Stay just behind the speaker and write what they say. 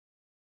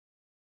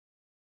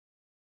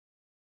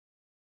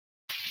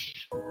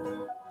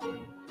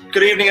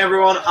Good evening,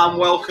 everyone, and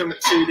welcome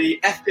to the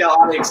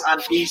FPL Addicts and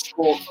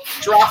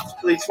Esports Draft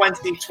for the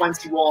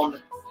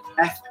 2021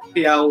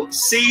 FPL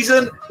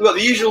season. We've got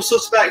the usual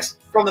suspects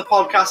from the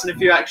podcast and a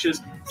few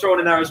extras thrown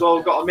in there as well.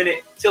 We've got a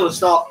minute till the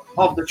start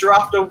of the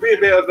draft. There'll be a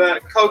bit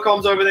of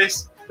co-coms over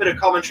this, a bit of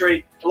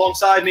commentary.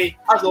 Alongside me,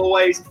 as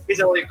always,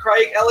 is Elliot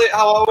Craig. Elliot,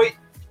 how are we?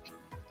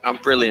 I'm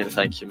brilliant,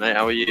 thank you, mate.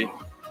 How are you?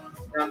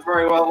 I'm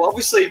very well. Well,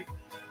 obviously,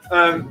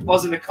 I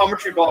was in the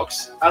commentary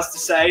box, as to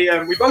say,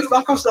 we both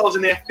back ourselves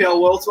in the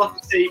FPL world, so we'll have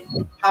to see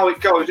how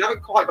it goes. We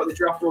haven't quite got the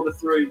draft order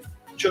through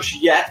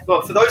just yet,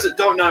 but for those that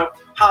don't know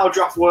how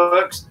draft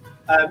works,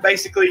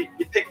 basically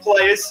you pick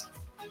players,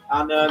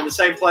 and the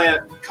same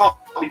player can't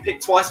be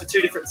picked twice for two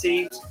different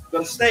teams. We've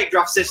got a snake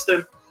draft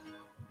system,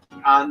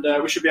 and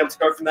we should be able to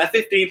go from there.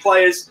 15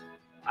 players,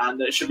 and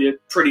it should be a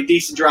pretty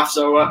decent draft.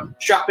 So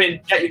strap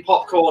in, get your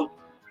popcorn,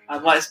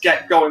 and let's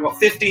get going. Got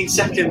 15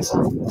 seconds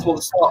before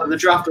the start of the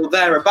draft or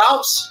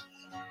thereabouts.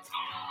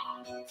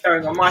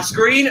 Showing on my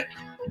screen.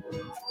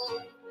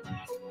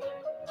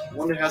 I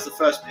wonder who has the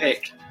first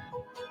pick.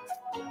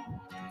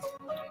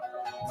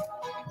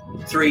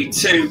 3,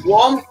 2,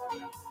 1.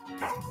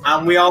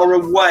 And we are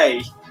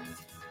away.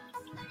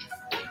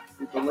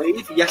 We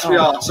believe. Yes, we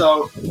are.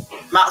 So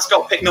Matt's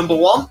got pick number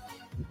 1.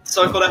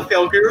 So for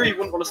FPL Guru, you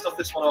wouldn't want to stuff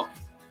this one up.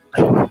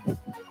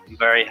 I'm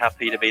very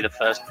happy to be the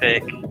first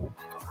pick.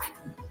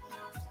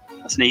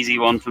 That's an easy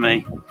one for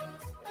me.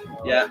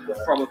 Yeah,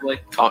 probably.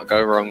 Can't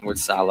go wrong with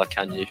Salah,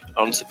 can you?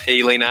 On to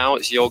Peely now.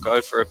 It's your go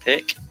for a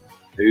pick.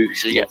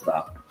 So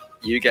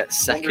you get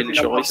second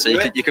choice. So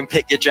you can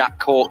pick your Jack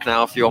Cork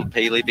now if you want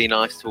Peely. Be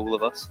nice to all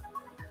of us.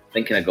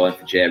 Thinking of going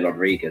for Jay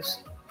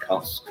Rodriguez.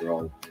 Cost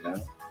roll. No?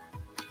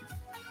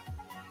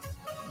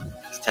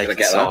 Let's take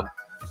this on.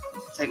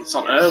 Take this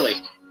on early.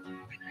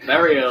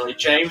 Very early.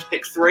 James,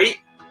 pick 3.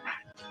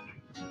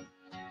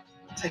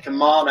 Take a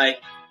Mane.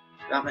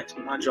 That makes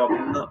my job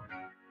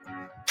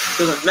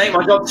doesn't make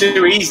my job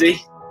too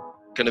easy.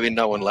 Going to be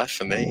no one left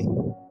for me.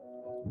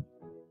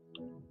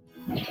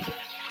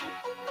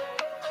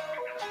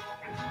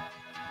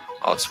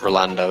 Oh, it's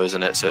Rolando,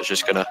 isn't it? So it's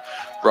just going to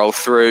roll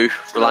through.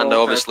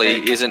 Rolando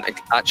obviously isn't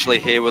actually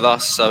here with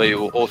us, so it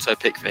will auto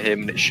pick for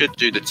him. And it should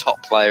do the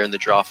top player in the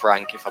draft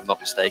rank, if I'm not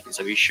mistaken.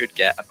 So he should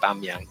get a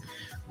Aubameyang,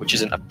 which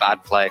isn't a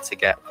bad player to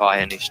get by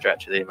any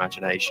stretch of the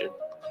imagination.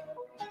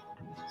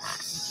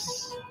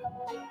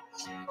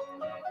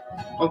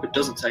 I hope it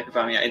doesn't take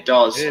Aubameyang. It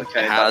does.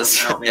 Okay, it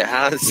has. It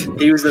has.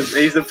 He's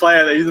the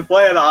player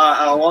that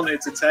I wanted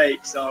to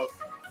take. So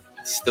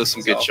still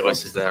some good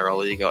choices there,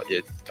 Ollie. You got your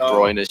De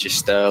Bruyne's, your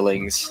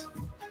Sterlings.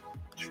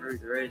 True,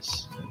 there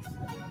is.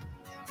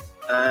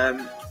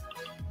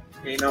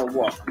 You know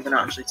what? I'm going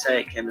to actually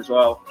take him as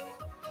well.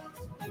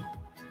 I'm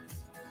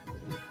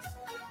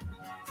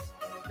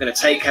going to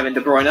take Kevin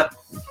De Bruyne.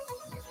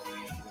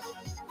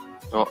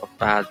 Not a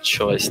bad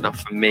choice. Now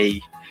for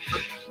me,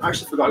 I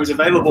actually forgot he was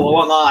available. I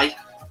won't lie.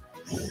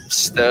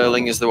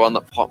 Sterling is the one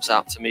that pops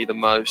out to me the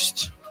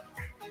most.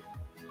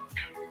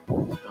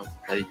 I'll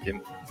take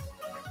him.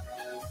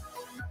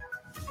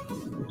 I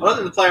don't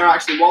think the player I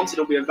actually wanted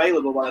will be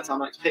available by the time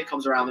the next pick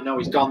comes around. I know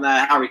he's gone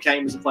there. Harry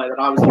Kane was the player that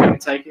I was looking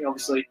at taking.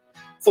 Obviously,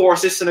 4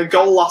 assists and a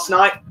goal last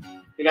night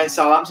against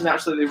Southampton.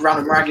 Actually, they ran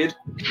him ragged.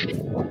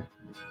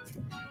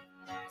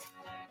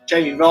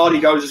 Jamie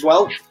Vardy goes as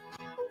well.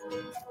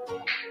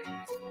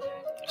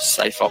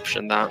 Safe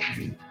option, that.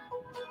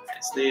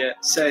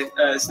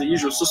 It's the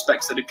usual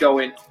suspects that are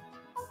going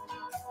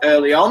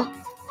early on.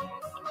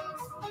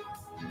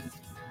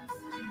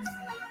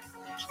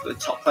 The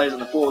top players on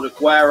the board: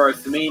 Aguero,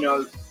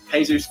 Firmino,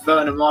 Jesus,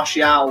 Werner,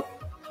 Martial, are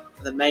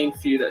the main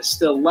few that are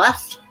still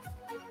left.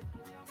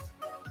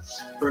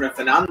 Bruno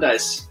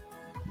Fernandes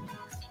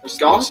has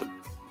gone.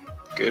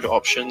 Good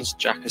options.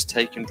 Jack has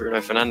taken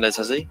Bruno Fernandes,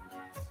 has he?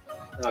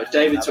 No,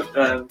 David took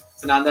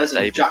Fernandes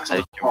and Jack's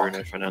taken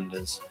Bruno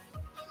Fernandes.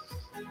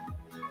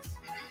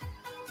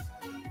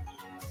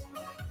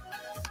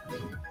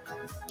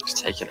 He's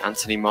taken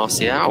Anthony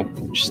Martial,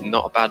 which is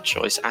not a bad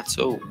choice at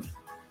all.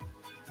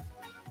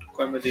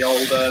 Going with the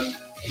old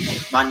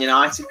Man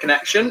United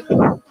connection.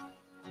 Oh,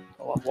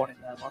 I've won in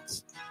there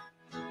once.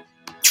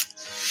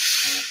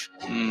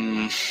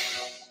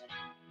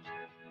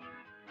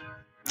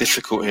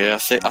 Difficult here. I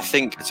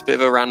think it's a bit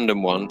of a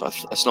random one, but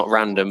it's not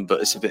random, but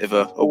it's a bit of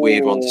a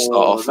weird one to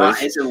start off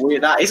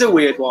with. That is a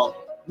weird one.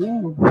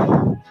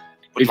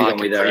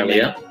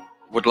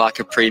 Would like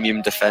a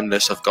premium defender,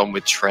 so I've gone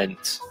with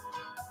Trent.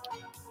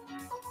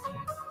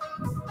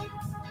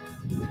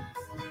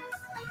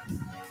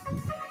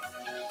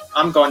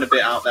 I'm going a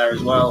bit out there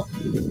as well.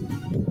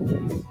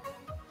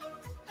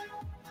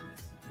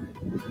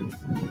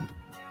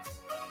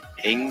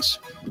 Ings.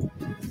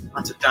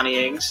 I took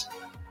Danny Ings.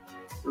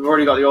 We've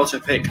already got the auto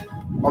pick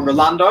on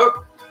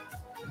Rolando.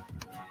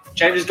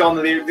 James has gone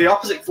the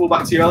opposite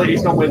fullback to you earlier.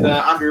 He's gone with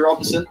Andrew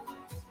Robertson.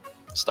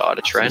 Started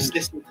a trend.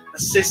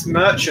 Assist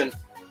merchant.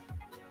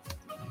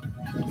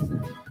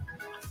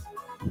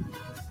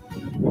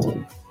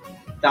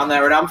 Down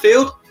there at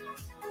Anfield.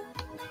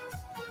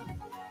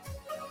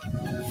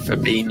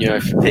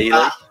 Fabinho for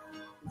Peely.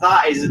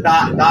 That is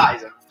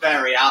a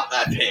very out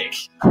there pick.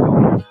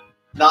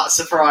 That's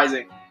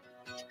surprising.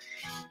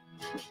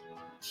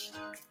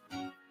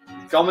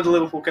 Gone with the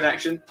Liverpool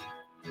connection.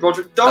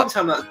 Roger, don't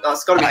tell me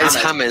that's got to be It's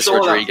James James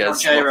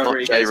Rodriguez, Jay not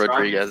Jay right?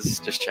 Rodriguez.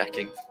 Just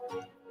checking.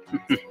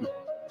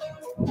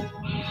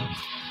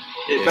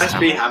 It best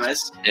be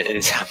James. It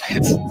is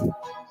James. I was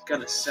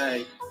gonna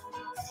say.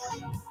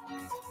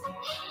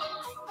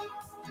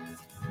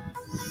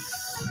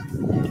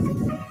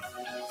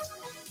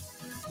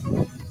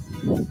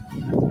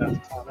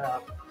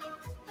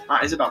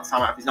 That is about to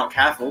time out if he's not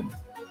careful.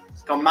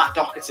 It's gone Matt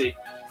Doherty.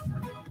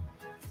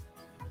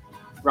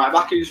 Right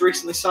back who's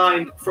recently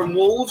signed from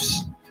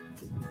Wolves.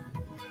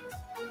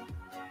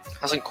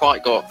 Hasn't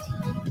quite got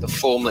the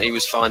form that he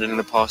was finding in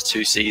the past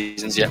 2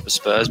 seasons yet for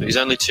Spurs, but he's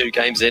only 2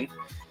 games in.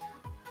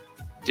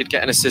 Did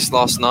get an assist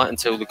last night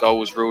until the goal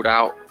was ruled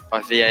out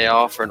by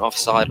VAR for an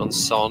offside on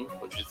Son,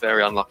 which was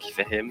very unlucky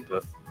for him,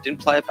 but didn't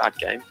play a bad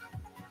game.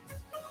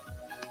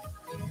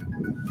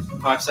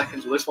 5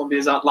 seconds. Will this one be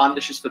as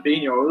outlandish as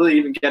Fabinho, or will he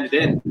even get it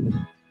in?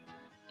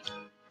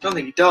 Don't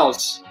think he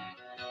does.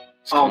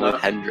 Oh no.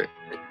 Hendrick.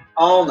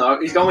 Oh no,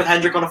 he's gone with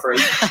Hendrick on a free.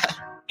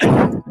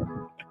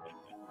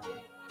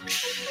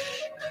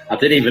 I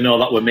didn't even know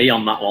that were me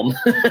on that one.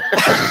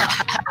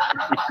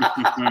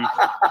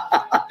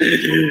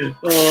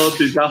 Oh,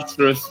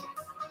 disastrous.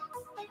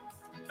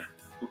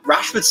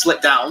 Rashford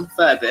slipped down a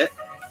fair bit.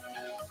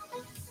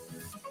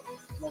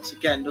 Once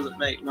again, doesn't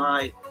make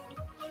my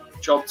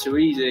job too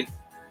easy.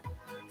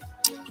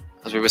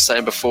 As we were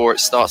saying before, it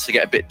starts to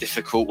get a bit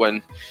difficult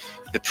when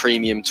the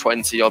premium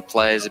 20-odd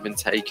players have been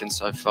taken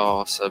so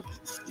far. So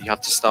you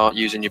have to start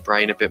using your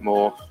brain a bit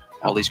more.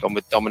 Ollie's gone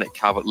with Dominic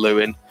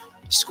Calvert-Lewin.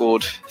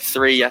 Scored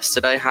 3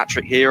 yesterday,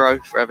 hat-trick hero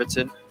for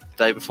Everton. The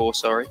day before,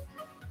 sorry.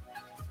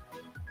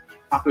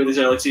 Happy with his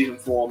early season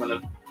form and a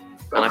And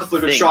I couple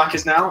of good think-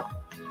 strikers now.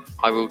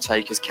 I will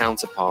take his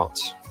counterpart.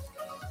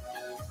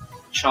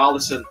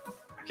 Charlison.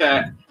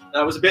 Okay,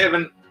 that was a bit of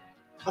an...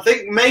 I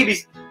think maybe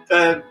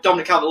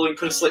Dominic Calvert-Lewin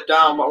could have slipped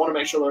down, but I want to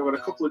make sure that I've got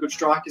a couple of good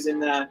strikers in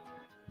there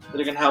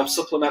that are going to help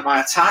supplement my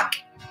attack.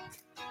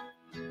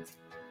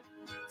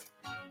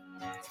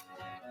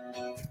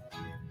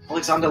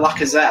 Alexander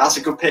Lacazette, that's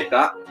a good pick,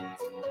 that.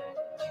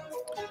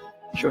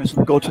 Showing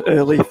some good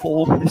early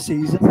form this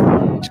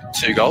season.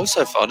 2 goals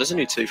so far, doesn't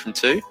he? 2 from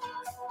 2.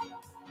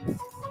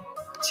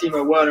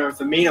 Timo Werner and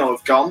Firmino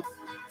have gone.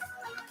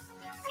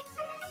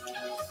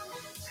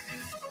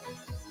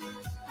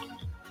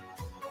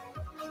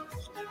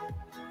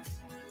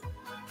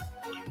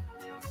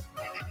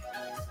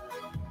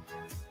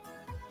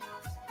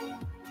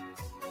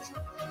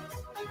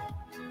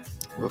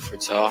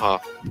 Wilfried Zaha.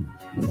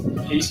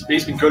 He's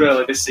been good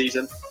early this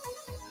season.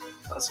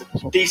 That's a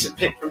decent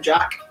pick from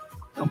Jack.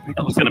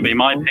 That was going to be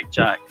my pick,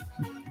 Jack.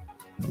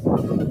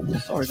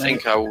 Sorry, I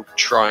think I will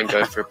try and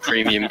go for a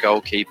premium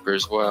goalkeeper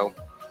as well.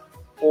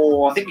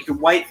 Or I think you can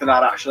wait for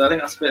that, actually. I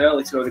think that's a bit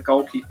early to go to the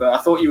goalkeeper. I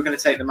thought you were going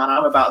to take the man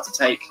I'm about to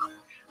take.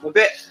 I'm a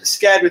bit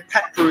scared with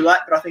Pep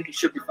Roulette, but I think he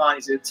should be fine.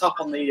 He's at top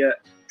on the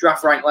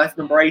draft rank left,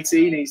 number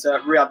 18. He's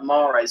Riyad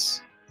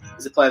Mahrez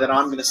is the player that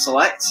I'm going to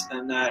select.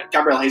 And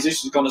Gabriel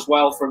Jesus has gone as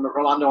well from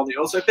Rolando on the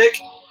auto pick.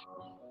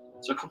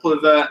 So a couple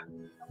of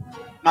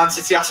Man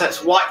City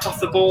assets wiped off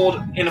the board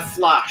in a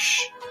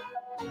flash.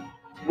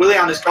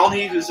 Willian is gone.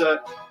 He was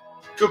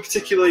good,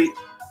 particularly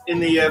in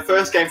the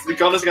first game for the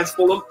Gunners against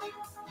Fulham.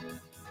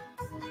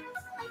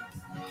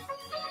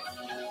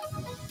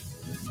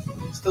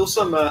 Still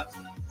some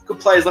good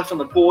players left on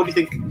the board. You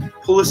think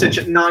Pulisic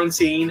at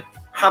 19,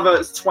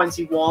 Havertz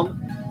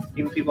 21,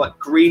 even people like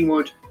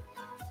Greenwood,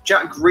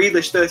 Jack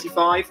Grealish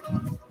 35,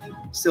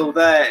 still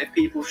there if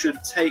people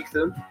should take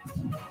them.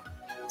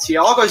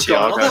 Thiago's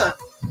got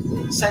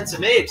another centre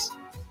mid.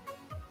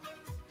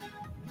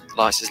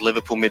 Likes his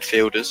Liverpool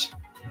midfielders.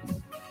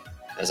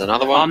 There's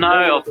another Oh one. no,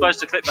 I was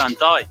supposed to click Van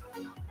Dijk.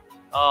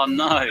 Oh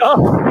no.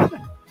 Oh,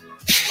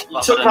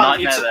 I've had a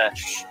nightmare there.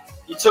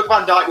 You took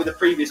Van Dijk with the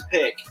previous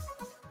pick.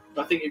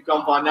 I think you've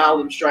gone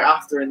Wijnaldum straight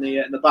after in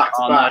the back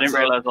to Oh back. no, I didn't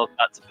realise I was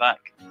back to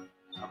back.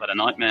 I've had a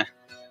nightmare.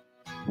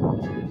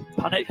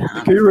 panic.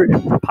 The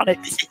guru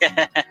panics.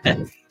 Yeah.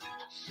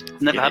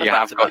 Never had a You back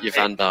have to got back your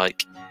Van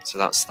Dijk, so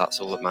that's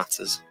all that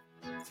matters.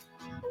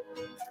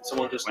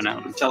 Someone just Went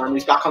out. tell him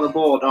he's back on the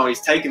board. Oh,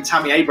 he's taken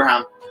Tammy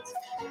Abraham.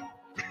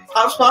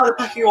 Perhaps part of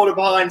the pecking order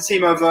behind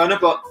Timo Werner,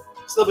 but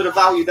still a bit of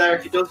value there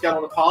if he does get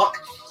on the park.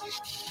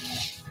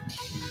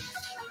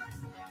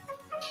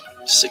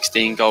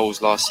 16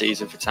 goals last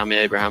season for Tammy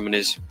Abraham in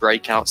his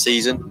breakout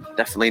season.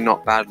 Definitely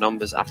not bad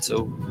numbers at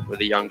all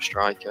with a young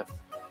striker.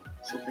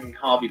 Something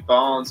Harvey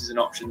Barnes is an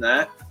option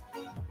there.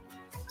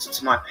 It's up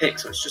to my pick,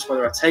 so it's just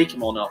whether I take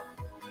him or not.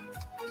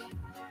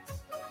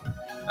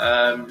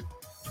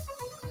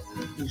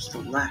 Who's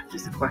still left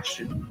is the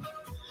question.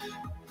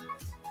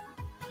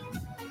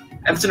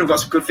 Everton have got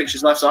some good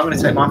fixtures left, so I'm going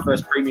to take my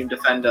first premium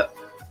defender.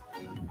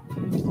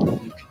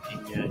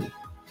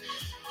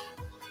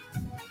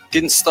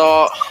 Didn't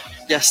start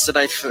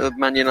yesterday for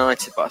Man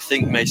United, but I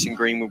think Mason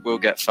Greenwood will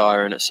get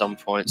firing at some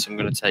point, so I'm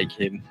going to take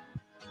him.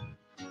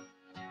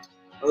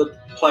 Another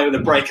player with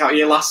a breakout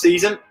year last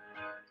season.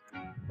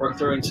 Broke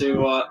through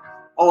into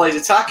Ole's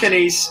attack, and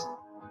he's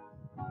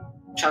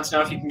chance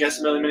now if he can get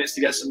some early minutes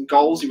to get some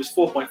goals. He was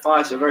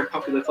 4.5, so a very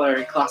popular player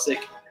in Classic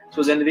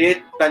towards the end of the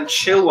year. Ben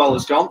Chilwell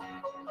has gone.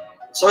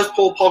 So is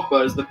Paul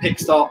Pogba as the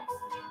picks start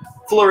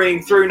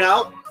flurrying through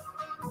now.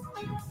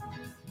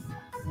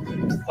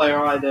 The player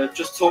I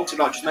just talked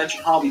about, just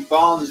mentioned, Harvey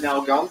Barnes is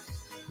now gone.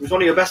 He was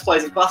one of your best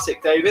players in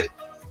Classic, David.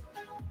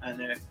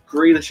 And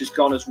Grealish has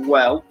gone as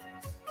well.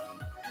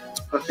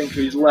 I think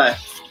who's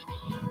left.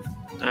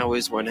 Now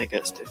is when it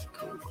gets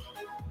difficult.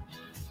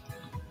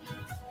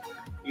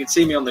 You can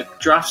see me on the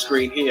draft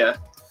screen here.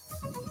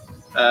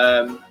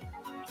 I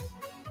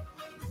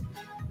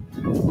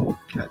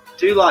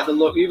do like the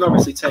look. You've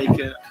obviously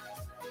taken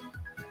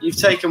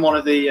one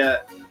of the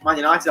Man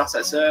United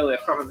assets earlier. I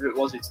can't remember who it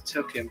was who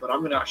took him, but I'm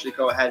going to actually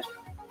go ahead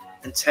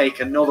and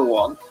take another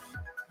one.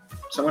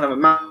 So I'm going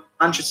to have a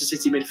Manchester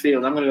City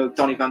midfield. I'm going to go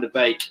Donny van der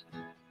Beek.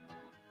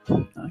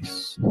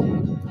 Nice.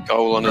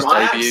 Goal on his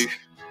debut.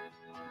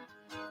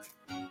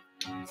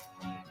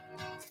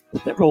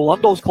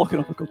 Rolando's clocking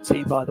up a good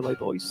team, by the way,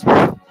 boys.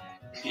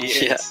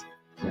 Yeah.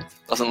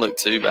 Doesn't look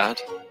too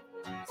bad.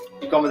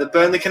 You've gone with the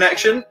Burnley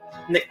connection.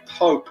 Nick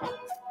Pope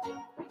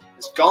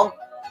is gone.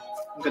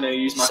 I'm going to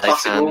use my Safe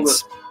classic rule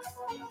hands.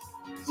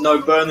 that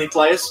no Burnley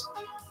players.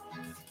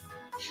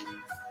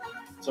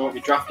 So I won't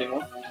be drafting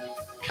one.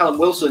 Callum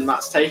Wilson,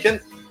 Matt's taken.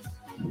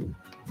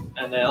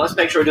 And let's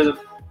make sure he doesn't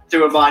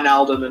do a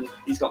Wijnaldum and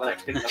he's got the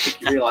next pick. I think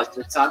he realised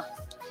at the time.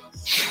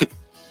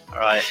 All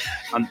right.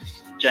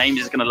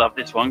 James is going to love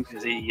this one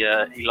because he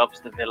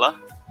loves the Villa.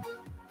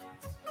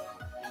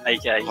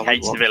 AKA he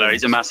hates the Villa.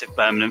 He's a massive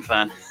Birmingham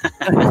fan.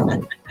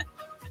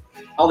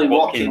 Ollie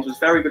Watkins was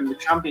very good in the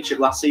Championship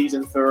last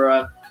season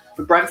for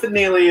Brentford.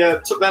 Nearly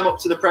took them up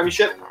to the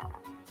Premiership,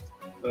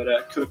 but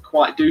couldn't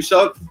quite do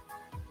so.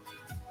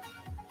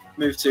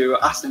 Moved to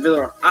Aston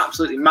Villa on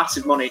absolutely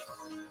massive money.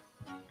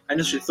 I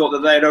initially thought that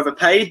they had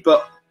overpaid,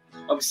 but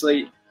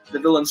obviously the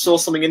villains saw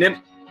something in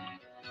him.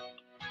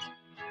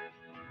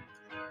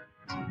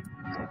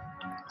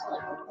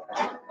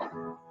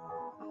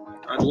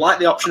 I'd like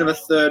the option of a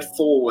third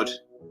forward.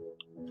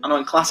 I know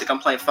in Classic I'm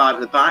playing 5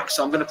 at the back,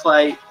 so I'm going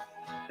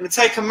to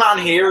take a man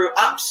here who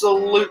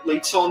absolutely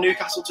tore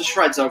Newcastle to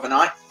shreds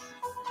overnight.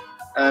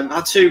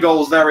 Had 2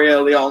 goals very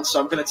early on, so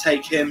I'm going to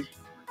take him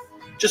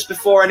just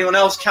before anyone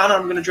else can.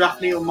 I'm going to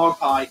draft Neil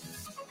Maupay,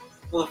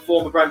 another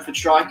former Brentford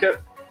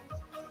striker.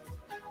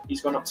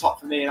 He's gone up top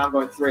for me, and I'm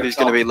going 3. Who's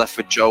going to be left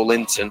with Joe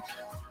Linton?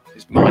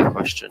 Is my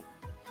question.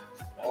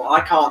 Well,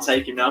 I can't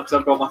take him now because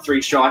I've got my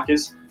 3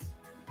 strikers.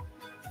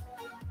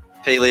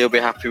 Peely will be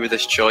happy with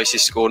this choice.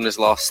 He's scored in his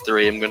last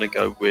 3. I'm going to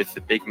go with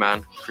the big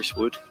man, Chris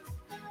Wood.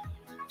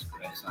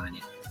 Great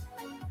signing.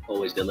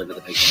 Always deliver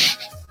the big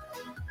one.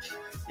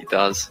 He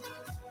does.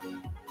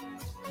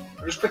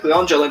 Just quickly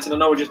on Joe Linton, I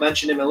know we just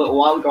mentioned him a little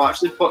while ago. I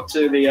actually put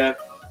to the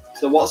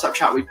WhatsApp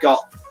chat we've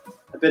got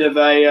a bit of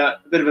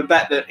a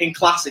bet that in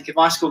Classic, if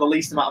I score the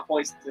least amount of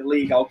points in the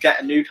league, I'll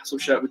get a Newcastle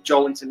shirt with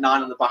Joe Linton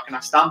 9 on the back, and I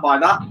stand by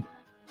that.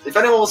 If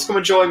anyone wants to come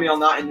and join me on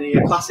that in the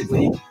Classic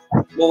League,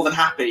 more than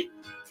happy.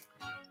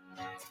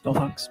 No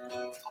thanks.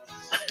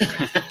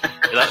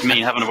 That's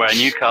me having to wear a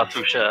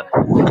Newcastle shirt.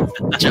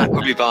 Jack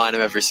will be buying him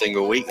every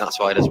single week. That's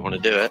why he doesn't want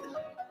to do it.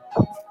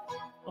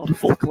 Oh, the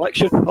full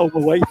collection. Home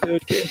away,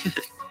 3rd game.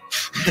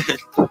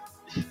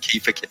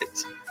 Keeper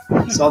kits.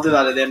 So I'll do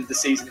that at the end of the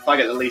season. If I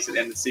get the lease at the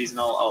end of the season,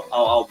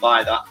 I'll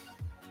buy that.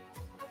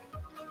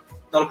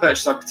 Not a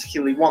purchase I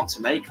particularly want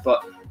to make,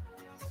 but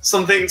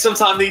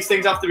sometimes these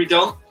things have to be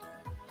done.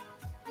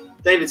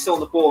 David's still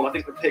on the ball. I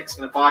think the pick's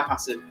going to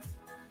bypass him.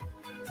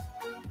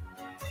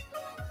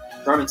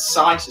 Roman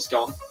Saiss is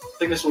gone. I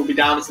think this will be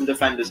down to some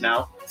defenders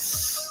now.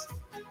 This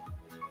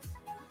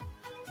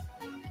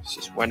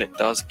is when it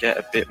does get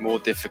a bit more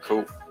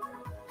difficult.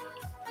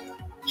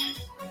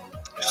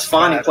 Just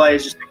finding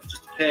players just to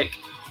pick.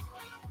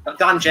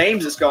 Dan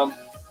James has gone.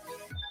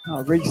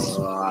 Oh, Reece.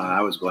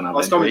 I was going to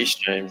Let's have go Reece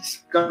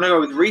James. Going to go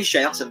with Reece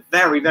James. That's a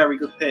very, very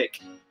good pick.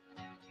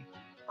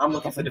 I'm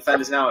looking for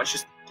defenders now. It's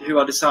just who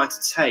I decide to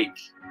take.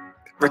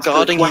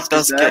 Regarding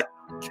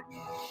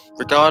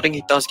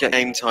he does get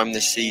game time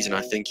this season,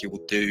 I think he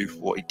will do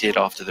what he did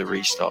after the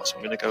restart. So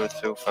I'm going to go with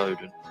Phil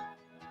Foden.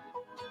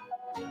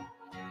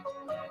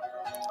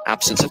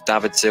 Absence of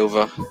David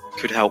Silva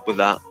could help with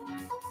that.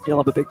 He'll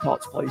have a big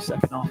part to play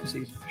second half of the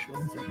season for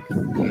sure, I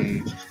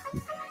think.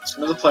 It's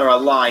another player I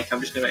like.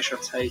 I'm just going to make sure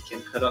I take him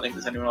because I don't think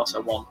there's anyone else I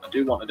want. I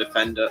do want a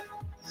defender.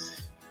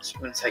 So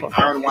I'm going to take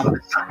Aaron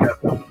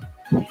Wan-Bissaka.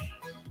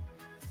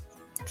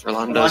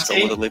 Rolando's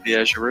gone with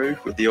Olivier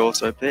Giroud with the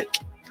auto pick.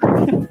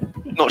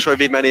 Not sure it'd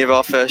be many of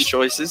our first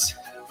choices,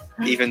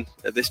 even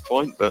at this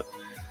point, but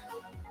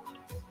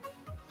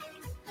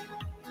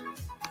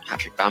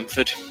Patrick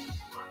Bamford.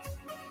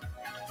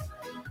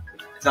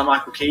 Is that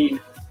Michael Keane?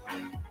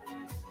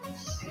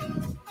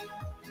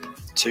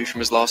 2 from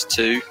his last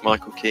 2,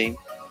 Michael Keane.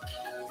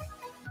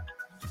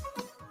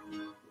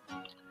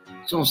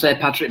 Someone say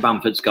Patrick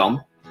Bamford's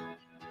gone.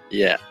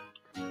 Yeah.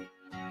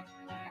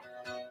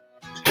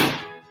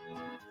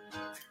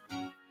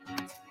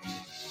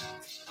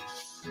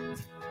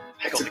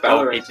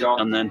 Bellerin's goalkeeper's gone.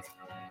 done then.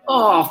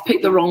 Oh, I've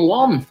picked the wrong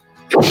one.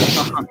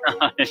 Oh,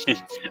 no.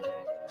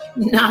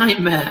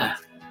 Nightmare.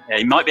 Yeah,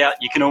 he might be out.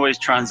 You can always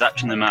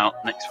transaction them out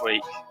next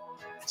week,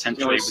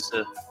 potentially Nice. with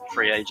the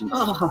free agents.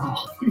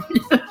 Oh,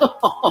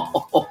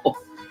 no.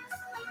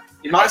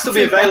 He might still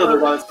be available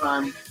by the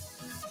time. He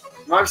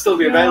might still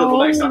be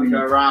available next time you go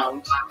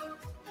around.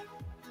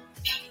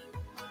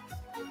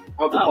 I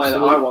hope the player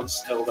that I want's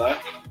still there.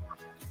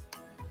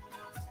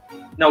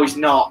 No, he's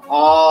not.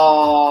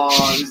 Oh,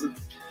 it was the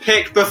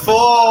pick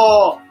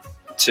before.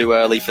 Too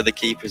early for the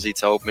keepers, he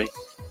told me.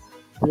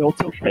 The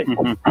auto pick.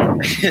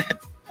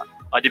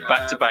 I did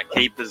back-to-back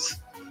keepers.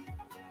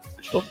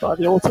 Done by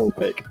the auto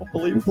pick.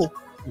 Unbelievable.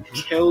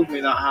 Killed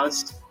me, that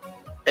has.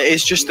 It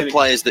is just the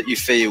players that you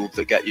field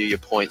that get you your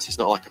points. It's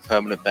not like a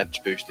permanent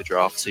bench booster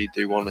draft, so you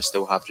do want to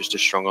still have just a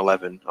strong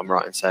 11, I'm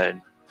right in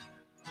saying.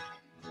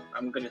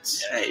 I'm going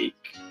to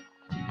take.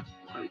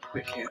 Really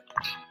quick here.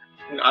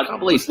 I can't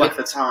believe left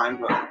the time,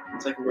 but I'll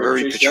take a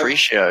Rui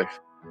Patricio.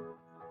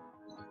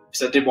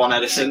 So I did want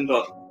Edison,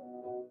 but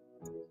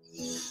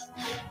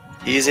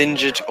He is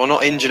injured, or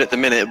not injured at the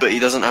minute, but he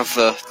doesn't have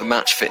the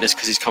match fitness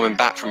because he's coming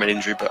back from an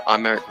injury. But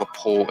Aymeric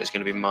Laporte is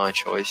going to be my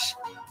choice.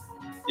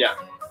 yeah.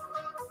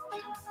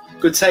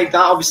 Good take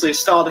that. Obviously, a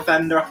star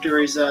defender after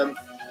his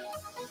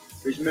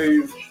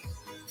move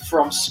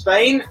from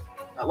Spain.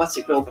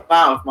 Athletic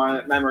Bilbao, if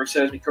my memory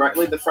serves me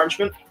correctly, the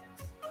Frenchman.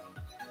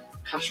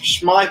 Kasper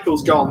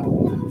Schmeichel's gone.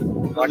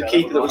 The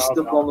keeper that was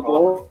still on the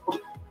board.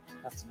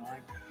 That's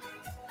annoying.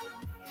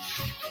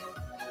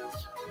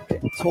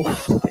 Getting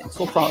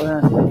tough out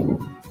there.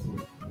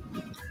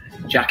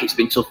 Jack, it's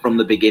been tough from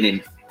the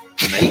beginning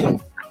for me.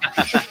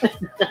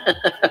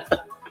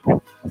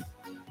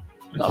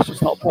 That's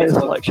just not player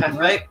selection.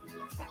 Mate.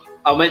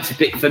 I meant to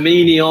pick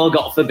Firmino,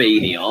 got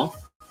Fabinho.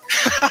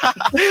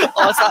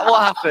 Oh, is that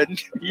what happened?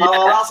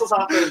 Oh, that's what's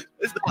happened.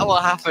 Is that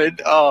what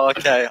happened? Oh,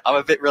 okay. I'm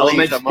a bit I meant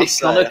relieved, to I must pick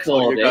say. I thought you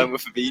were Connor going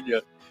with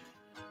Fabinho.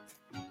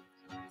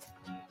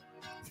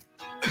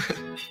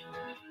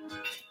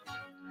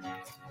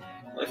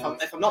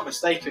 If I'm not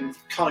mistaken,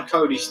 Connor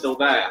Cody's still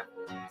there.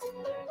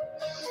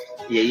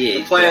 Yeah, yeah.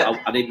 The player-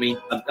 I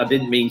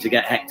didn't mean to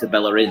get Hector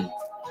Bellerin.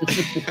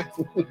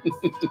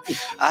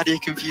 How do you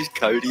confuse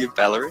Cody and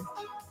Bellerin?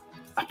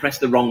 I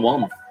pressed the wrong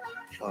one.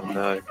 Oh,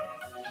 no.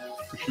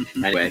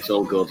 Anyway, it's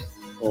all good.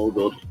 All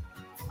good.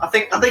 I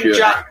think Sure.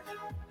 Jack.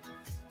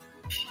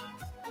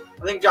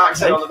 I think Jack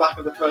said on the back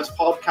of the first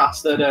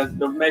podcast that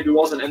there maybe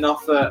wasn't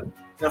enough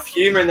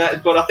humour in there,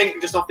 but I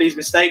think just off these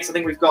mistakes, I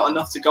think we've got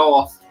enough to go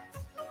off.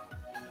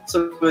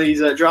 Some of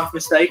these draft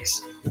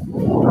mistakes.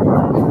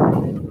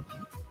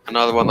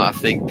 Another one that I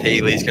think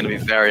Peely's going to be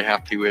very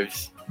happy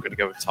with. I'm going to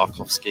go with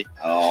Tarkovsky.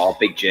 Oh,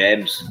 Big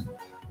James.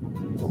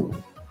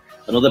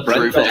 Another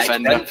Proven Brentford.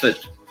 defender. Brentford.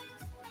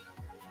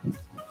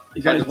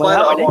 You got his The way player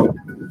that out, I didn't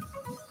want,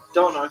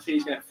 don't know if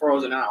he's going to get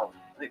frozen out.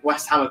 I think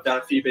West Ham have done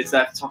a few bids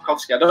there for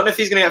Tarkovsky. I don't know if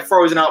he's going to get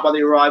frozen out by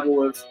the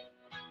arrival of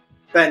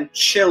Ben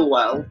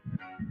Chilwell.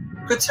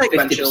 Could take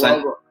Ben 50%.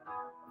 Chilwell,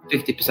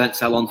 50%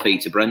 sell-on fee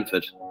to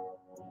Brentford.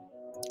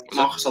 but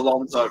Marcos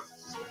Alonso.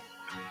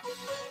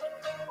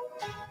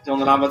 The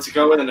only one I've had to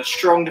go with, and a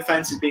strong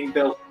defence is being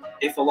built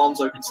if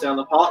Alonso can stay on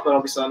the park, but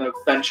obviously I know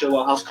Ben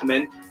Chilwell has come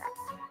in.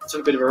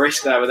 Took a bit of a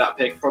risk there with that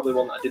pick, probably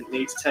one that I didn't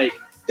need to take.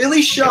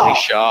 Billy Sharp. Billy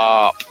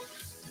Sharp.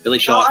 Billy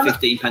Sharp,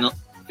 No,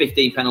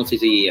 15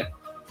 penalties a year.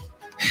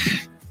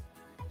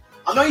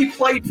 I know you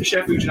played for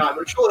Sheffield United, but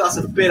I'm sure that's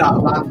a bit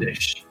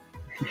outlandish.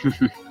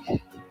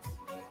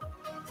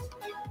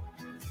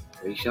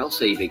 We shall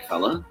see, big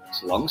fella.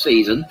 It's a long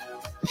season.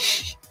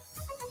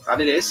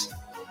 And it is.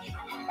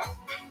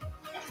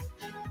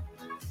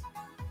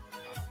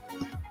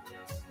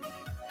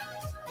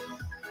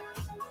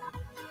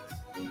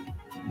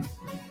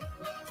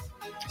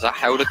 Is that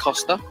Helder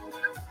Costa?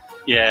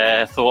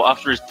 Yeah, I thought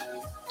after his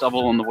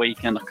double on the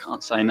weekend, I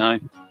can't say no.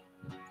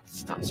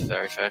 That's a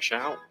very fair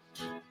shout.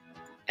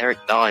 Eric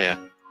Dyer,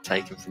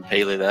 taken from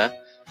Peely there.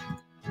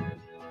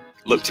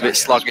 Looked a bit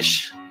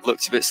sluggish.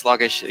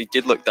 He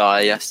did look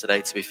dire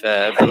yesterday, to be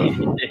fair, but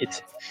He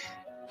did.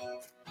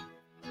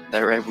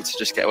 they were able to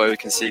just get away with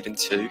conceding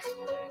 2.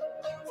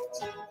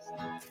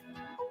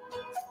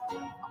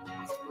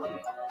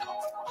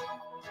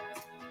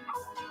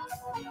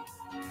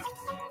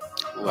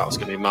 Ooh, that was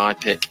going to be my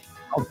pick.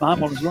 That was my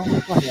one as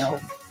well. Bloody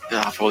hell.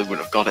 Yeah, I probably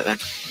wouldn't have got it then.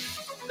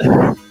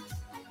 I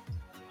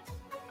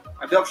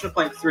have the option of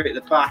playing 3 at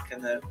the back,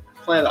 and the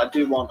player that I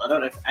do want, I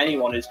don't know if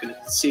anyone is going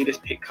to see this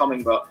pick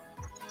coming, but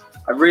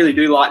I really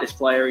do like this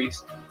player.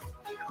 He's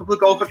a couple of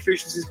goal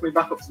contributions since coming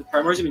back up to the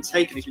Premier. He's been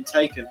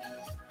taken.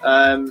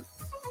 I'm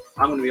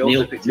going to be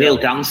also picked. Neil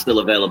Dan's still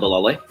available,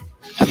 Ollie.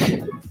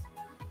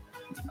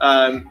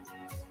 I'm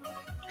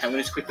going to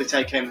just quickly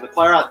take him. The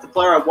player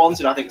I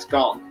wanted, I think, is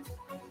gone.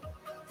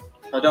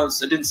 I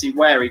didn't see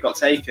where he got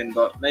taken,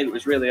 but maybe it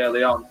was really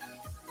early on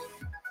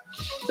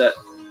that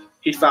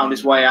he found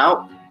his way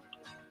out.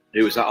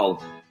 Who was that,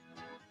 all?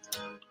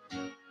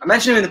 I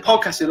mentioned him in the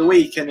podcast the other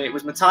week, and it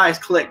was Matthias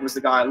Klick was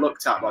the guy I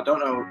looked at, but I don't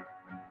know.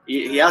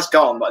 He has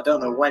gone, but I don't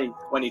know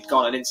when he'd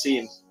gone. I didn't see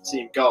him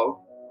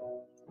go.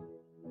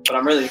 but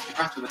I'm really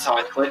impressed with the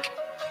tie click.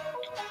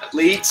 At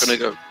Leeds. Gonna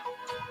go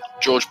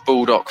George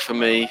Baldock for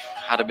me.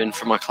 Had him in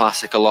for my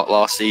classic a lot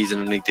last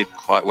season, and he did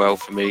quite well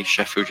for me.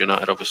 Sheffield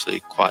United obviously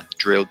quite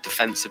drilled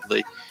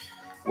defensively.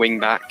 Wing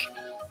back.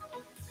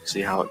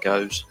 See how it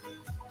goes.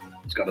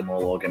 He's got them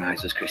all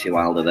organised as Chrissy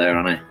Wilder there,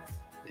 hasn't he?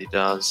 He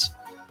does.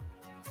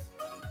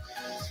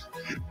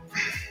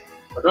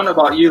 I don't know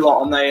about you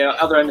lot on the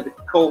other end of the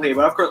call here,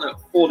 but I've currently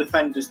got 4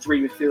 defenders,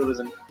 3 midfielders,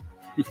 and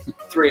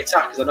 3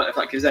 attackers. I don't know if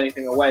that gives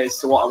anything away as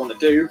to what I want to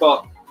do,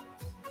 but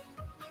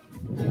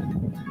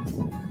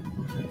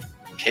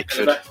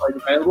Pickford. the best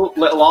players available.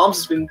 Little Arms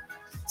has been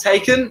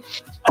taken.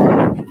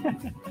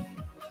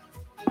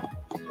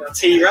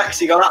 T-Rex,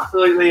 he got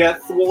absolutely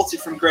thwarted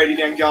from Grady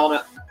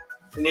Diangana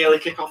to nearly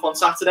kick off on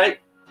Saturday.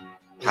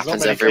 There's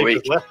Happens not many every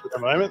keepers week. left at the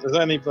moment. There's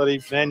only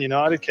bloody Man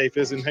United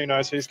keepers, and who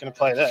knows who's going to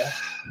play there.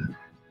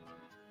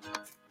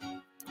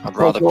 I'd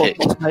rather Both pick.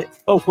 world class, mate.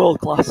 Both world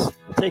class.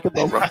 Take them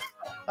both.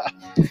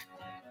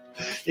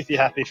 If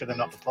you're happy for them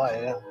not to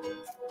play, yeah.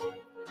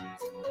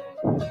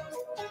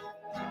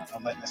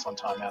 I'm letting this one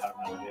time out.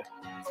 I don't know.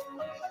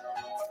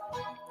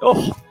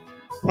 Oh,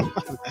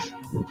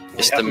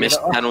 Mr. Missed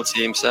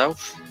penalty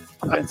himself.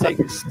 I'm going to take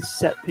this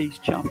set piece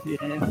champion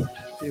here.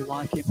 Do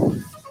like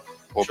him.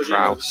 Or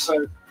Prowse.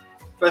 So,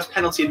 first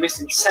penalty missed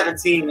in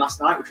 17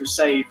 last night, which was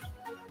saved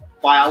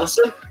by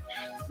Alisson.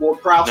 Ward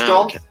Prowse No,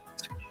 gone. okay.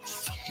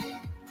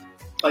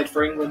 Played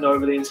for England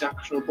over the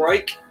international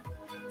break.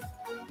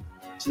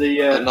 To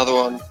the Another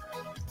one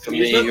for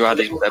me who had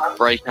a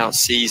breakout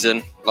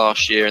season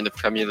last year in the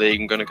Premier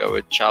League. I'm going to go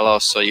with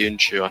Chalos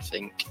Soyuncu, I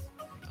think.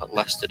 That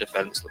Leicester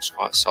defence looks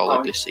quite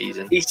solid this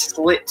season. he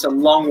slipped a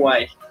long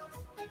way.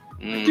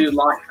 I do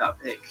like that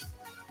pick.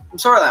 I'm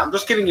sorry that I'm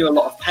just giving you a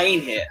lot of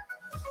pain here.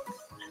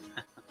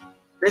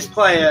 This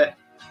player,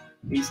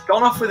 he's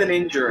gone off with an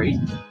injury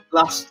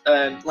last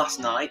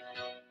night,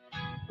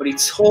 but he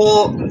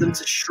tore them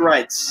to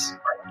shreds.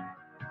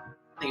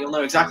 I think you'll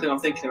know exactly what I'm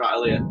thinking about,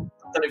 Elliot. I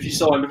don't know if you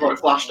saw him before it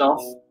flashed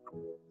off.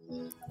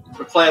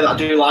 For a player that I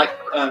do like,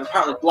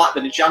 apparently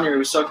Blackburn in January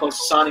was so close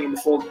to signing him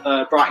before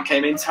Brighton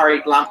came in.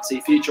 Tariq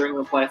Lamptey, future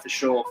England player for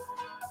sure.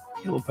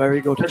 He looked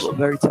very good. He looked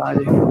very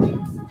tidy.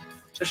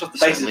 Especially off the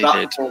basis of Certainly that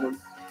did.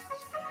 performance.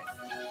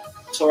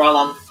 Saw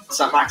Alan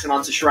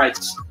Saint-Maximin to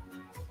shreds.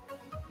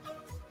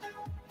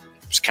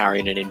 Was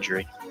carrying an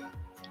injury.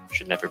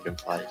 Should never have been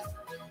played.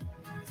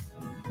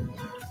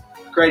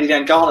 Grady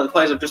Diangana, the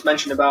players I've just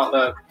mentioned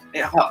about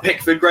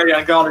Pickford, Grady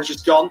Diangana's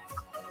just gone.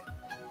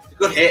 A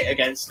good hit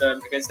against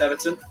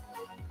Everton.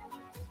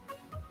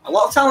 A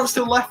lot of talent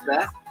still left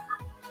there.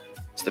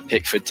 It's the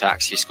Pickford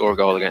tax. You score a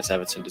goal against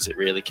Everton, does it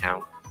really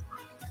count?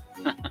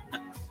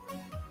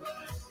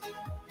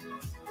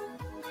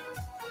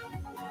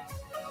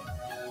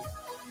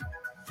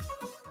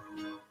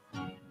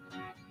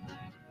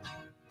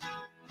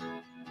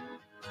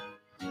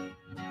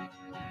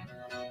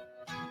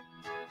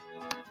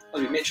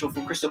 That'll be Mitchell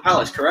from Crystal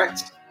Palace,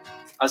 correct?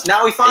 As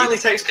now he finally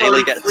takes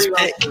Bailey Cody gets 3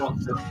 picked.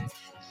 rounds to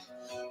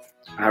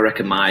I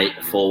reckon my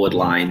forward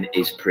line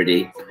is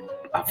pretty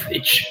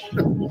average.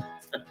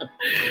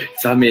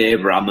 Tammy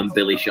Abraham and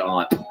Billy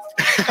Sharp.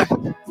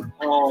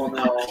 Oh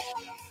no.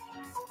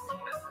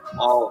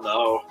 Oh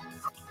no.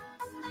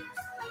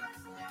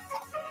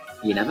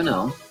 You never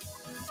know.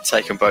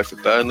 Take them both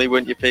at Burnley,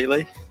 wouldn't you,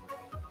 Peely?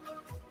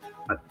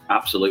 I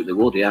absolutely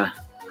would, yeah.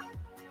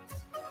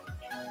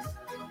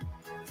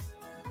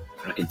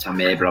 I reckon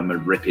Tammy Abraham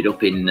would rip it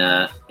up in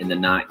the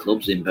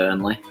nightclubs in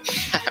Burnley.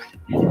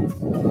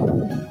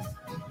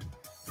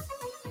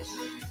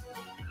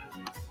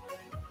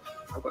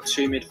 I've got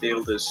 2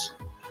 midfielders.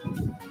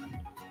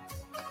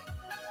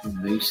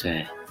 Moose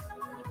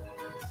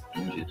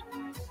injured.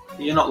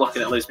 You're not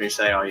looking at Liz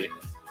Mousset, are you?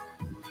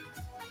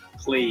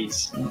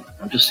 Please.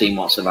 I'm just seeing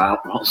what's around.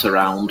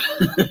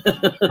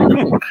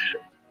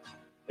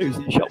 Who's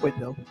in the shop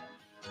window?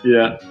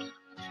 Yeah.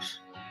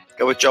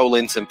 Go with Joel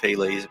Linton,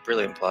 Peely. He's a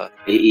brilliant player.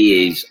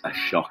 He is a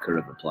shocker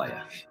of a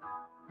player.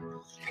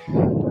 I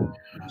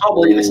can't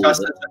believe this guy's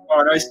so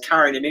far. I know he's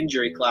carrying an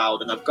injury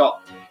cloud, and I've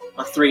got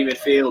my 3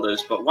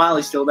 midfielders. But while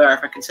he's still there,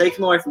 if I can take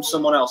him away from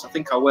someone else, I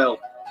think I will.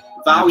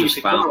 Value just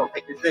to found- come. What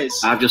pick this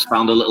is. I've just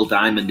found a little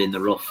diamond in the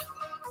rough.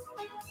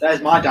 There's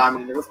my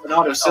diamond in the rough.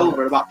 Bernardo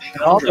Silva at about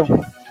 100.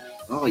 Ronaldo.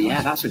 Oh,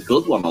 yeah, that's a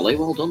good one, Ollie.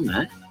 Well done,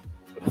 mate.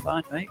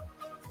 Fine, mate.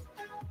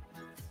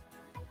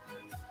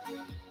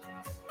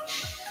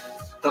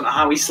 Don't know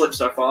how he slipped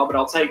so far, but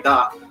I'll take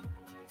that.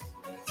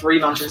 3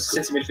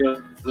 Manchester City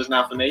midfielders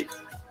now for me.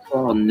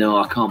 Oh, no,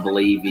 I can't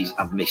believe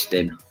I've missed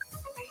him.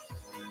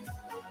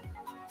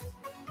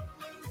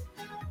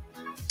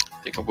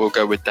 I think I will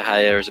go with De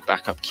Gea as a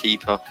backup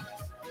keeper.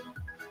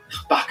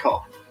 Back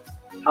up.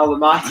 How the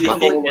mighty have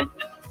fallen.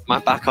 My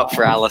backup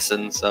for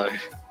Alisson, so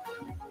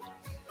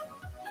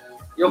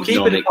Your keeping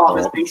Dominic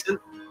department's Paul.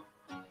 decent.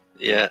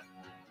 yeah.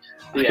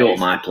 I hope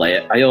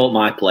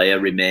my player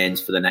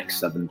remains for the next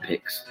 7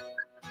 picks.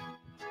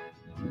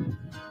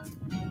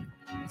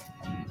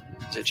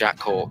 Is it Jack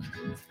Cork?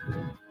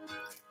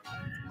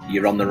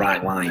 You're on the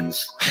right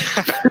lines.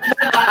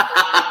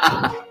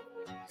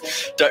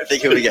 don't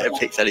think he'll be getting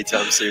picked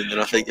anytime soon. Then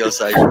I think you're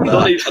safe. with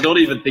that. I don't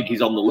even think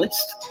he's on the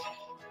list.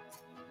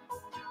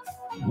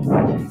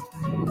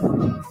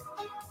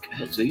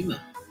 Kurt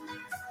Zuma.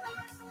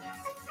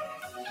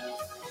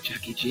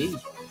 Jackie G.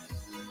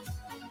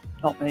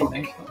 Not me,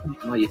 mate.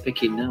 Oh, you're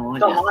picking now,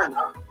 aren't Don't you? mind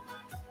that.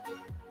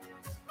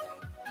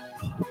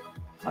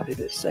 I did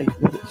it safe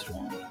with this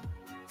one.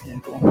 Yeah,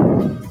 go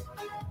on.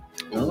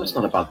 No, that's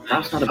not a bad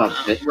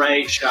pick.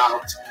 Great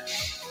shout.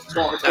 It's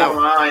not the top of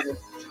my eye.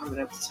 I'm going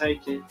to have to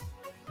take it.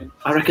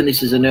 I reckon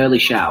this is an early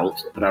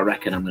shout, but I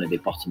reckon I'm going to be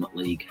bottom at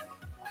league.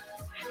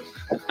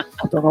 I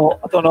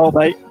don't know,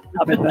 mate.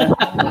 I'm in there.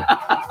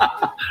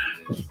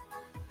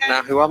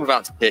 Now, who I'm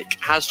about to pick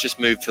has just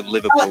moved to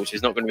Liverpool, so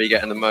he's not going to be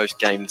getting the most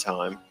game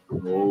time.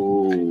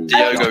 Oh.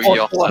 Diogo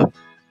Jota.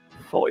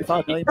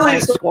 45 million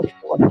pounds squad.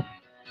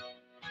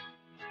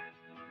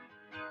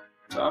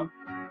 So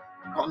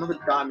I've got another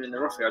diamond in the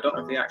rough here. I don't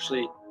know if he's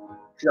actually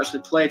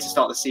played to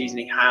start the season.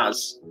 He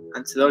has.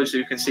 And to those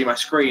who can see my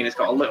screen, it's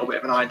got a little bit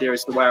of an idea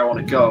as to where I want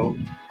to go.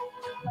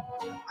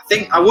 I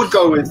think I would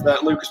go with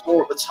Lucas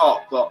Moore at the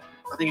top, but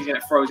I think he's going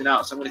to get frozen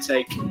out. So I'm going to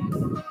take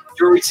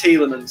Yuri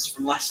Tielemans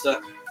from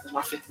Leicester as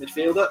my fifth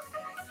midfielder.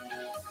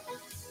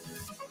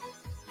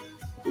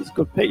 It's a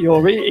good pick,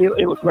 Yuri.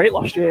 He looked great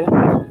last year.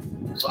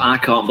 So I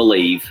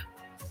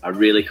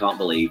really can't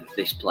believe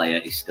this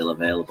player is still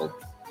available.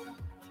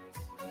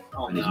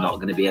 Oh, And he's no. not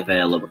going to be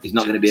available. He's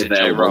not going to be Is it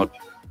available.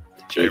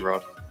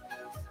 J-Rod.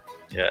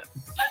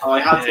 Oh,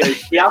 he had to.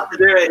 He had to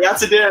do it. He had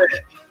to do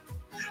it.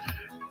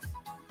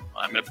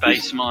 I'm going to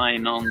base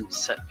mine on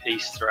set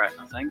piece threat,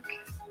 I think.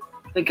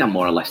 I think I'm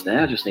more or less there.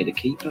 I just need a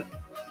keeper.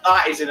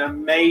 That is an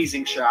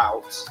amazing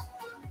shout.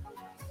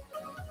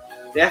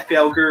 The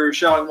FPL guru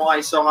showing why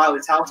he's so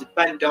highly touted.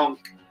 Ben Donk.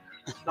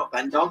 Not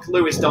Ben Donk.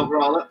 Lewis Donk,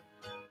 rather.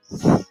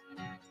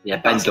 Yeah,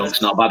 Ben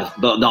Dunk's not bad,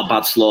 but not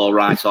bad slow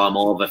right arm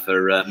over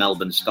for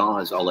Melbourne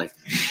Stars, Ollie.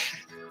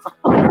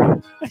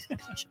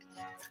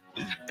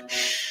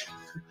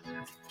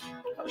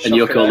 And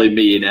you're calling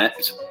me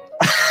inept.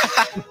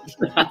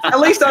 At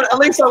least I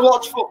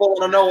watch football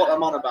and I know what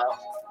I'm on about,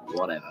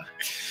 Whatever.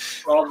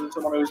 rather than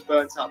someone who's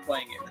burnt out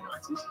playing it in the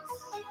 90s.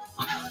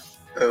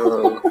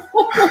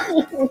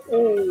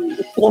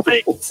 Love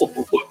it.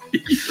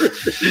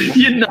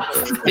 You're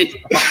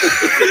nasty.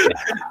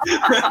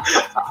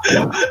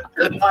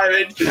 I'm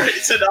in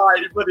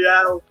tonight, bloody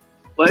hell.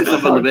 Let's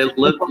have a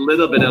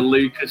little bit of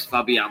Lucas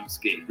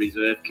Fabianski,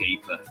 reserve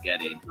keeper.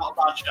 Get in. Not a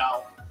bad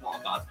shout. Not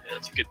a bad.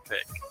 That's a good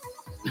pick.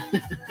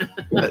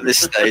 At this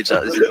stage,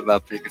 that isn't a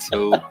bad pick at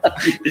all.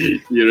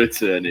 You're a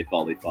turnip,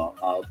 Ollie.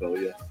 I'll go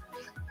you.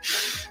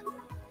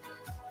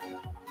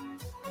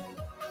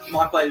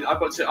 My play. I've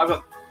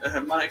got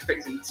man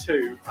expecting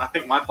 2. I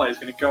think my player's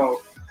going to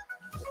go.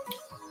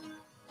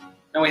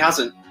 No, he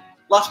hasn't.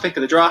 Last pick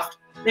of the draft.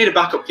 Need a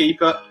backup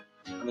keeper,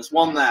 and there's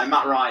one there,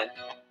 Matt Ryan.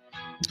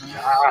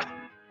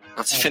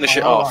 Now to finish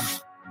it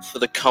off for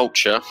the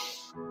culture.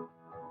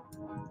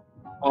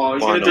 Oh,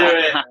 he's Why going to do not?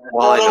 it.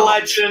 Why What a not?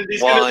 legend!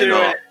 He's Why going to do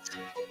not?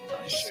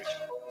 it.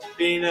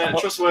 Being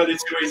trustworthy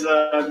to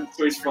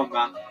his front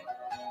man.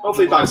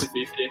 Hopefully, he bags a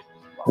few for you.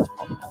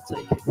 I'll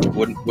take it.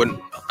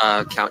 Wouldn't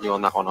count you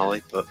on that one,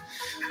 Ollie, but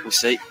we'll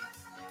see.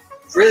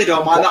 Really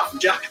don't mind that from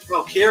Jack as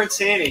well. Kieran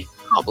Tierney.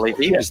 Can't believe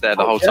he was there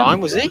the whole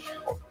time, was he?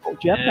 Oh,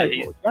 Jem, Yeah,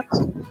 mate.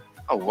 Jackson.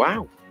 Oh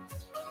wow.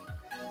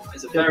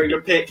 It's a very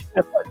good pick.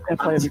 They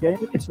play every game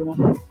with this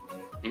one.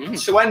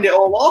 Mm. To end it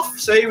all off,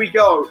 so here we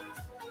go.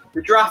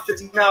 The draft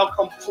is now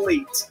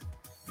complete.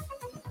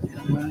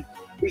 Yeah, right.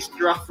 Recent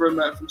draft from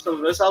some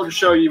of us. I'll just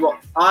show you what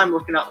I'm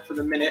looking at for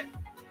the minute.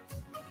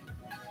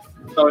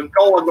 So in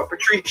goal, I've got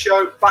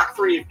Patricio. Back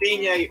 3 of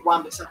Digne,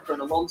 Wan-Bissaka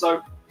and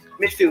Alonso.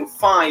 Midfield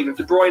 5 of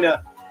De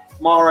Bruyne,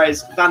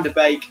 Mahrez, Van der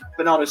Beek,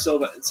 Bernardo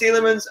Silva and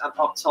Tielemans. And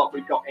up top,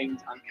 we've got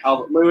Ings and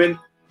Calvert-Lewin.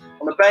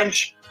 On the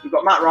bench, we've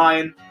got Matt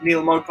Ryan,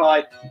 Neil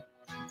Mopai,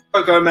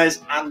 Joe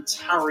Gomez and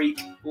Tariq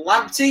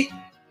Lamptey.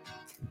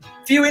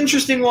 A few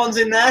interesting ones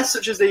in there,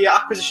 such as the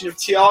acquisition of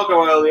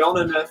Thiago early on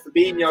and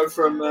Fabinho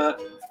from the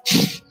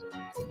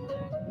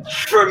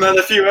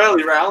few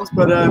early rounds.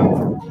 But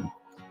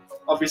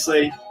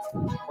obviously,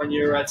 when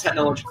you're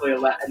technologically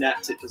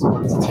inept, it doesn't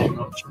matter too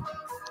much.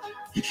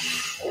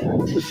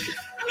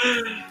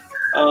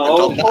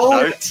 On that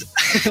note,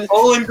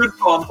 All in good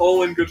fun.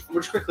 All in good fun.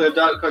 We'll just quickly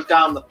go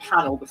down the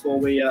panel before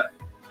we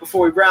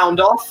round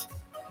off.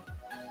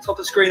 Top of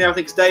the screen there, I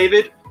think, is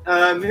David.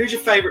 Who's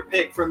your favourite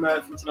pick from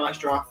tonight's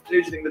draft? Who do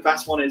you think the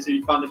best one is? Who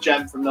you found a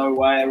gem from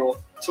nowhere, or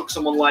took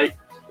someone late,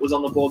 was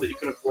on the board that you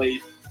couldn't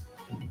believe?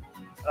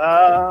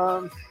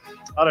 I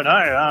don't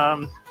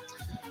know.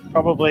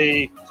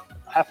 Probably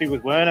happy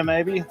with Werner,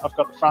 maybe. I've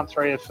got the front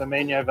 3 of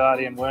Firmino,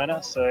 Vardy and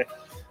Werner, so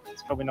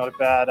it's probably not a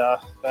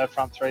bad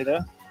front 3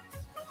 there.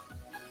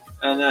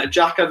 And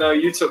Jack, I know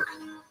you took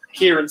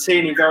Kieran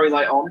Tierney very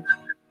late on,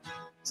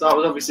 so that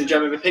was obviously a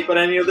gem of a pick. But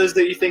any others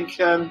that you think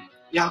you're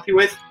happy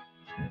with?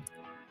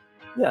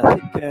 Yeah, I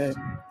think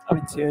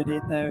having Tierney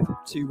in there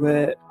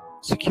to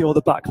secure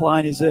the back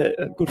line is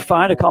a good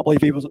find. I can't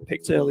believe he wasn't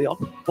picked early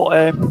on. But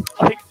I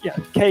think,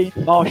 Kane,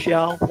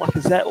 Martial,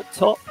 Lacazette up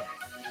top,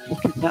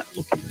 looking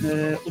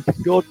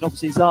good. And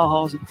obviously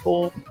Zaha's in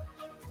form.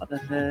 And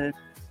then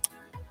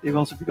who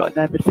else have we got in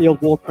there?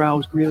 Midfield,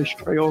 Ward-Prowse, Grealish,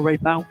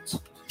 Traore,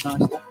 Mount. Nice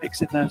little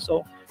mix in there.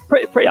 So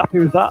pretty happy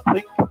with that, I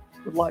think.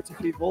 Would like to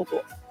see more,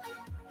 but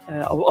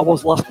I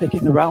was last pick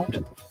in the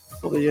round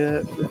for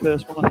the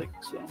first one, I think.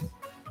 So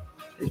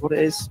it is what it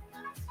is.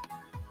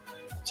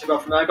 To go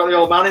from there, got the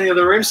old man in the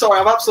other room. Sorry,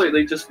 I've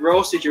absolutely just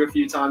roasted you a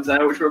few times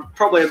there, which were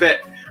probably a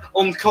bit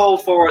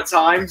uncalled for at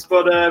times.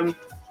 But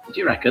What do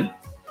you reckon?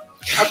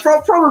 I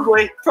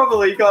probably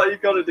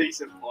you've got a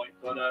decent point.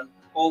 But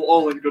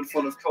all in good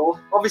fun, of course.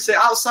 Obviously,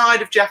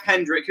 outside of Jeff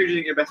Hendrick, who do you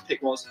think your best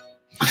pick was?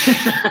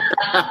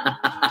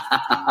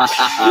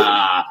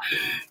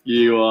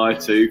 You are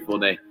too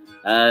funny.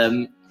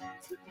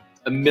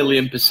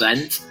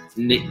 1,000,000%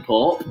 Nick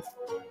Pope.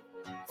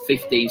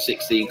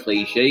 15-16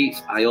 clean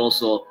sheets. I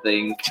also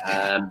think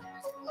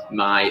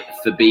my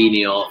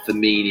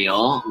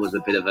Firmino was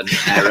a bit of an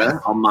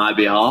error on my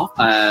behalf.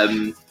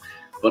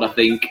 But I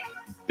think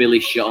Billy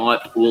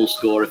Sharp will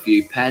score a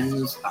few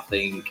pens. I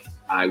think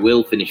I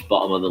will finish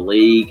bottom of the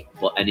league,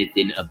 but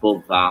anything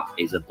above that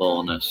is a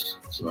bonus.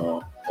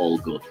 So all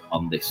good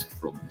on this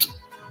front.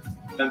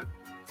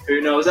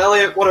 Who knows?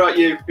 Elliot, what about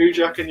you? Who do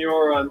you reckon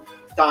your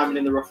diamond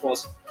in the rough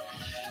was?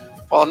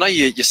 Well, I know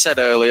you said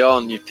early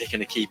on you're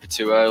picking a keeper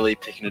too early,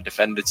 picking a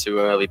defender too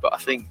early, but I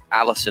think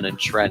Alisson and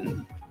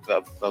Trent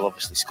will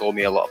obviously score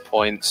me a lot of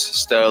points.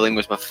 Sterling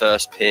was my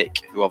first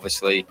pick, who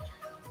obviously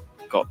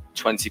got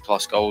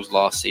 20-plus goals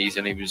last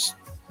season. He was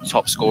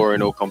top scorer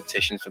in all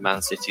competitions for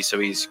Man City, so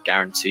he's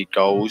guaranteed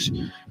goals.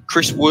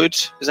 Chris Wood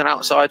is an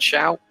outside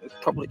shout.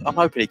 I'm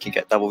hoping he can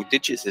get double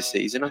digits this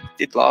season. I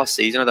did last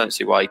season. I don't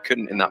see why he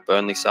couldn't in that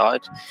Burnley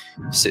side.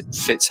 It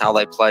fits how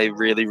they play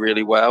really,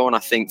 really well. And I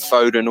think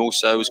Foden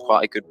also was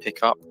quite a good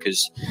pickup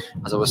because,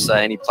 as I was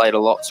saying, he played a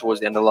lot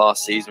towards the end of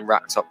last season,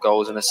 racked up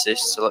goals and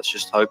assists. So let's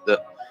just hope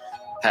that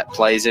Pep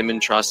plays him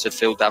and tries to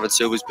fill David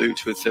Silva's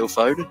boots with Phil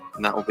Foden.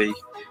 And that will be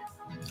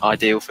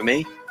ideal for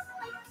me.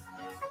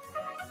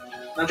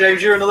 Now,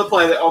 James, you're another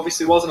player that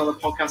obviously wasn't on the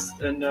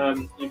podcast and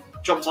you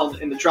jumped on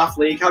in the draft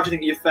league. How do you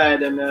think you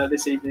fared in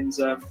this evening's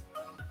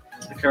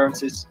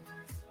occurrences?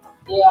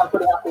 Yeah, I'm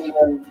pretty happy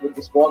with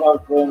the squad. I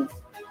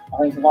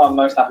think what I'm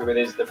most happy with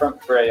is the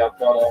front three. I've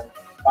got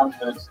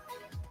Bamford,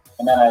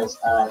 Jimenez,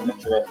 and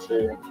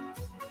Mitrovic.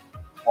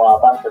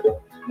 Bamford and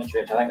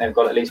Mitrovic, I think they've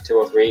got at least 2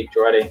 or 3 each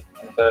already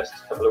in the first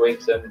couple of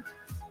weeks. And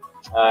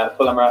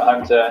Fulham are at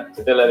home to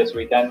Villa this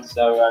weekend,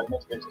 so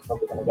Mitrovic is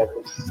probably going to get at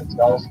least 6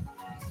 goals.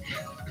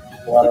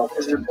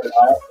 There's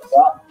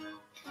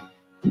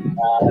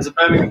a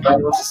Birmingham fan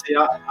who wants to see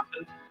that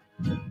happen.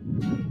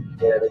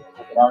 Yeah,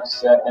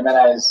 nice.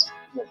 Jimenez,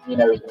 he's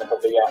going to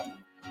probably get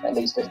at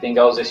least 15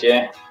 goals this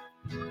year.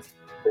 20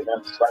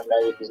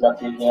 maybe if he's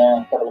lucky.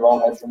 Yeah, a couple of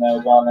old heads in there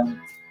as well.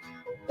 And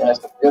yeah, it's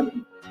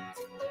good.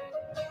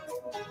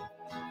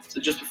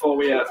 So just before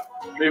we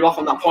move off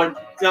on that point,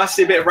 nice to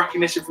see a bit of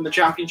recognition from the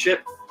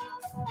Championship.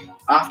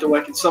 After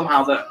working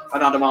somehow that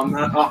an Adam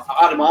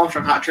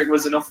Armstrong hat-trick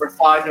was enough for a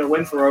 5-0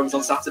 win for Rovers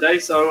on Saturday.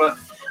 So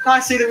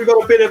nice to see that we've got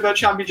a bit of a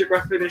Championship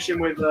recognition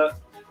with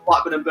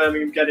Blackburn and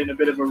Birmingham getting a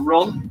bit of a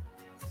run.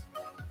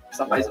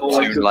 So that is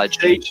always good to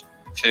see.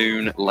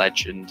 Toon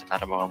legend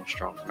Adam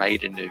Armstrong,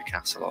 made in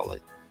Newcastle,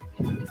 Ollie.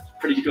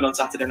 Pretty good on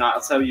Saturday night,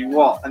 I'll tell you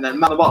what. And then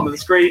man at the bottom of the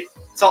screen,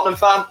 Tottenham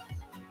fan.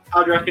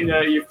 How do you reckon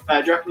you've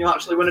fared? Do you reckon you'll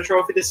actually win a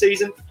trophy this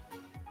season?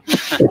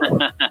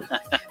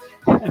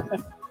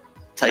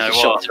 Take a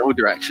shot in all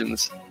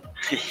directions.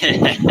 Got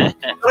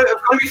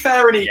to be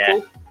fair and equal.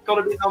 Yeah. Got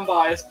to be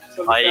unbiased.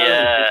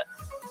 I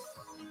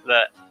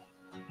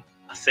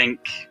think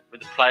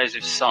with the players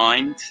we've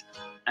signed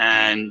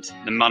and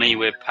the money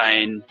we're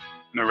paying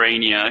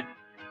Mourinho,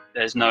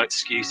 there's no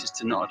excuses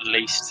to not at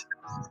least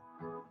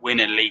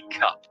win a League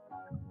Cup.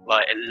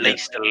 Like, at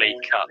least a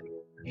League Cup.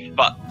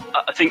 But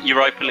I think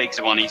Europa League's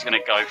the one he's going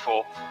to go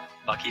for.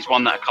 Like, he's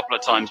won that a couple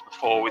of times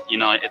before with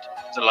United. It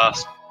was the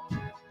last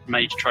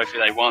major trophy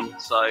they won,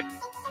 so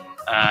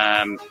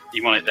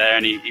he won it there,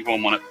 and he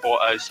won one at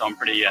Porto. So I'm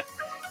pretty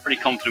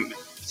confident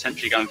with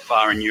potentially going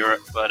far in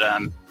Europe. But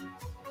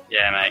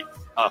yeah, mate,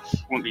 I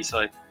wouldn't be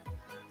so.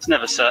 It's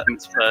never certain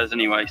with Spurs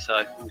anyway,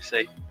 so we'll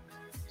see.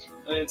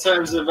 In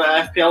terms of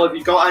FPL, have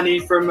you got any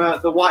from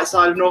the white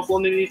side of North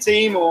London in your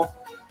team, or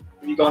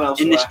have you gone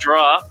elsewhere? In this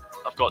draft,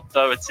 I've got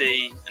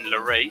Doherty and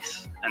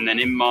Lloris, and then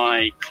in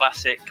my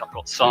classic, I've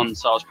got Son.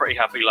 So I was pretty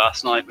happy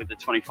last night with the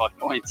 25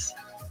 points.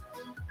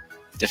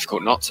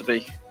 Difficult not to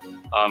be.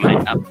 Oh, mate,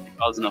 absolutely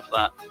buzzing off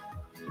that.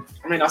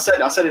 I mean, I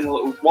said in the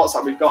little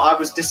WhatsApp we've got, I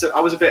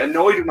was a bit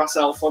annoyed with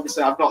myself.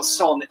 Obviously, I've got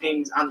Son,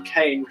 Ings, and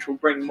Kane, which we'll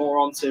bring more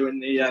onto in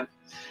the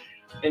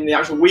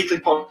actual weekly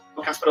podcast.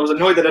 But I was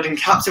annoyed that I didn't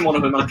captain one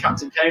of them, and I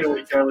captained Kane a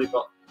week early.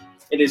 But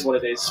it is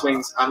what it is,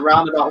 swings and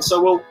roundabouts.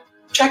 So we'll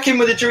check in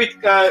with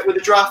the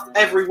draft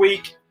every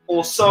week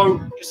or so,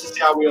 just to see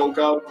how we all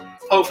go.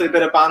 Hopefully, a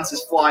bit of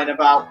banter's flying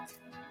about.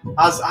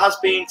 as has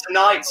been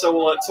tonight. So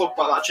we'll talk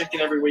about that, check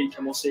in every week,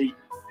 and we'll see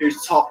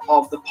who's top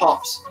of the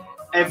pops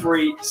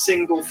every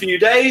single few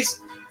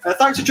days.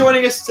 Thanks for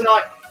joining us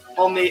tonight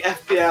on the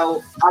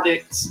FPL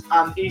Addicts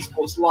and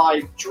Esports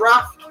Live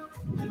Draft.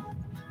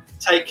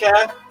 Take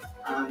care,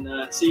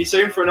 and see you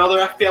soon for another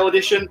FPL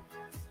edition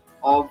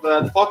of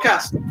the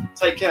podcast.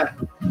 Take care.